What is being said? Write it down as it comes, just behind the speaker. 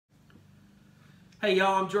Hey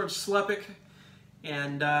y'all, I'm George Sluppick,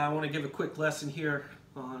 and I want to give a quick lesson here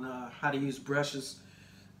on how to use brushes.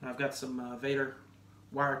 I've got some Vater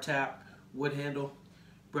wiretap wood handle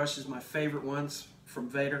brushes, my favorite ones from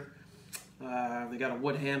Vater. They got a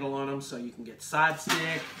wood handle on them so you can get side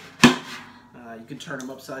stick, you can turn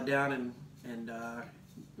them upside down and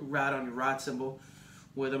ride on your rod cymbal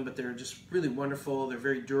with them, but they're just really wonderful. They're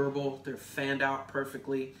very durable, they're fanned out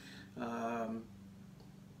perfectly.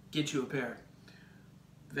 Get you a pair.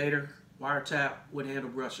 Vater wiretap wood handle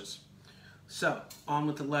brushes. So, on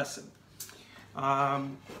with the lesson.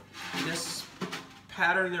 This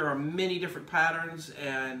pattern, there are many different patterns,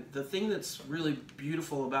 and the thing that's really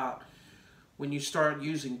beautiful about when you start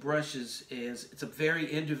using brushes is it's a very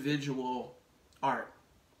individual art.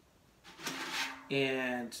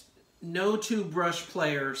 And no two brush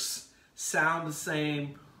players sound the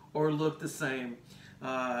same or look the same.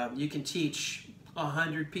 You can teach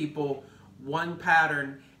 100 people one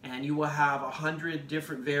pattern and you will have 100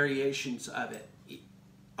 different variations of it.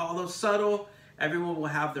 Although subtle, everyone will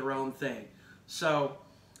have their own thing. So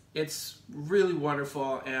it's really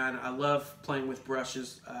wonderful, and I love playing with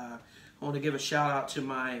brushes. I want to give a shout out to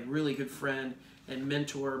my really good friend and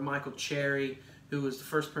mentor, Michael Cherry, who was the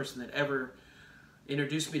first person that ever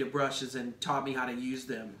introduced me to brushes and taught me how to use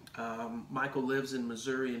them. Michael lives in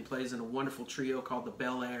Missouri and plays in a wonderful trio called the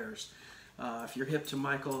Bel Airs. If you're hip to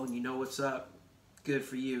Michael and you know what's up, good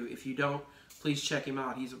for you. If you don't, please check him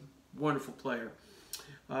out. He's a wonderful player.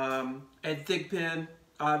 Ed Thigpen,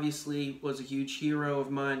 obviously, was a huge hero of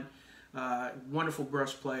mine. Wonderful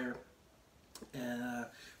brush player.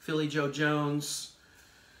 Philly Joe Jones,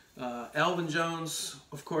 Elvin Jones,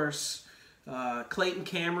 of course. Clayton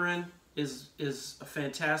Cameron is a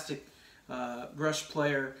fantastic brush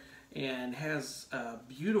player and has a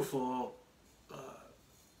beautiful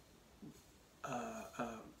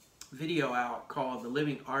video out called The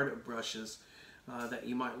Living Art of Brushes that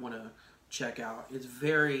you might want to check out. It's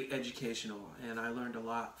very educational, and I learned a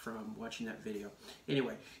lot from watching that video.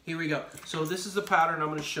 Anyway, here we go. So this is the pattern I'm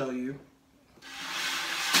going to show you.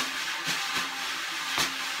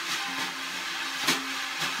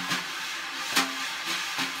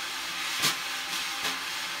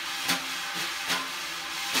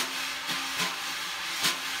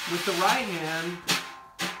 With the right hand,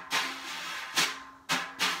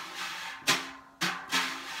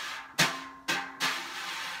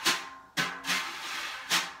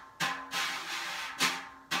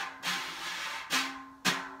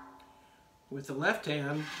 with the left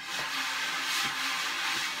hand,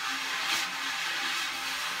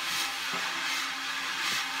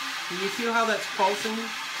 can you feel how that's pulsing? 1,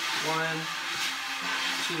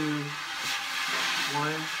 2,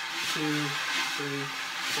 1, 2, 3,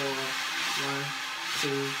 4, 1, 2,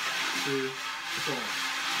 3, 4.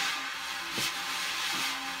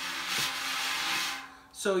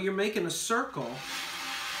 So you're making a circle,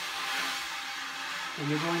 and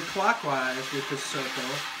you're going clockwise with the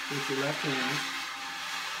circle with your left hand.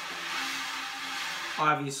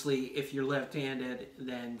 Obviously, if you're left-handed,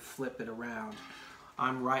 then flip it around.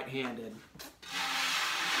 I'm right-handed.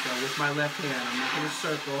 So with my left hand, I'm making a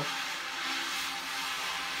circle.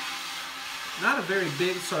 Not a very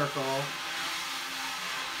big circle.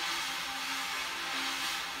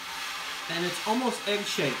 And it's almost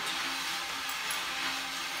egg-shaped.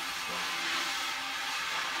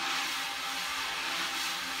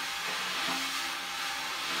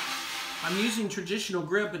 I'm using traditional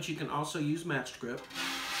grip, but you can also use matched grip.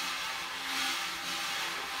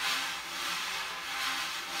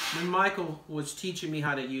 When Michael was teaching me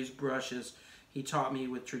how to use brushes, he taught me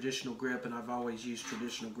with traditional grip, and I've always used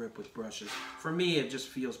traditional grip with brushes. For me, it just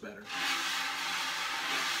feels better.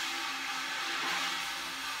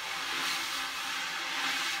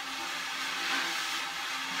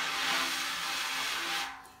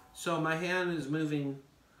 So my hand is moving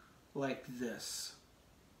like this.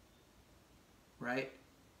 Right?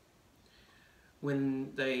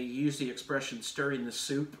 When they use the expression stirring the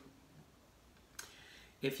soup,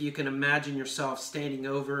 if you can imagine yourself standing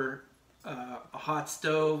over a hot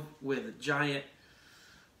stove with a giant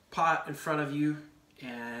pot in front of you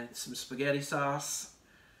and some spaghetti sauce,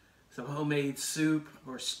 some homemade soup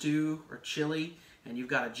or stew or chili, and you've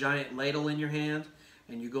got a giant ladle in your hand,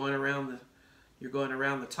 and you're going around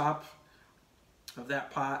the top of that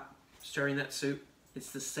pot stirring that soup. It's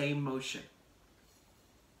the same motion.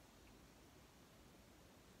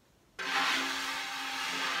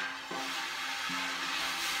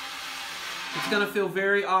 It's going to feel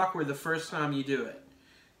very awkward the first time you do it.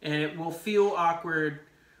 And it will feel awkward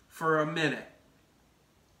for a minute,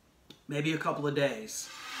 maybe a couple of days.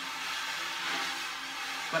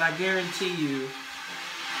 But I guarantee you,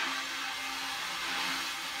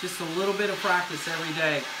 Just a little bit of practice every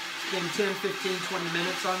day. Spend 10, 15, 20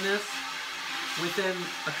 minutes on this. Within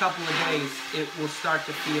a couple of days, it will start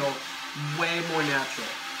to feel way more natural.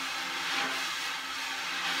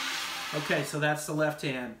 Okay, so that's the left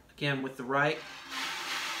hand. Again, with the right.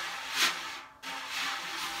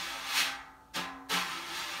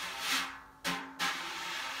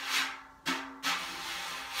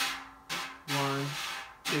 One,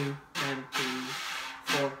 two, and three,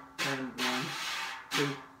 four, and one, two,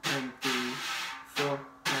 and three, four,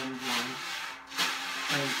 and one,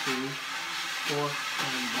 and three, four,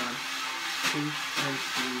 and one, two, and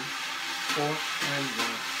three, four, and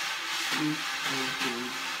one, two, and three,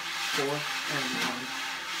 four, and one,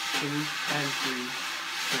 two, and three,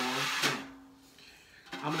 four, and...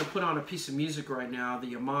 I'm going to put on a piece of music right now,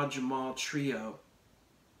 the Ahmad Jamal Trio.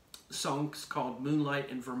 The song's called Moonlight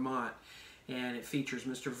in Vermont, and it features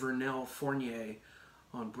Mr. Vernel Fournier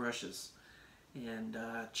on brushes. And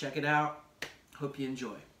check it out. Hope you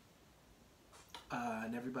enjoy.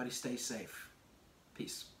 And everybody stay safe.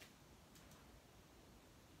 Peace.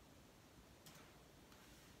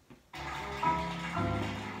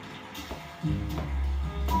 3,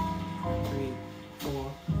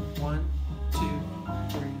 4, 1, 2,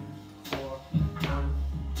 3, 4, 1,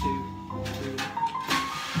 2, 3.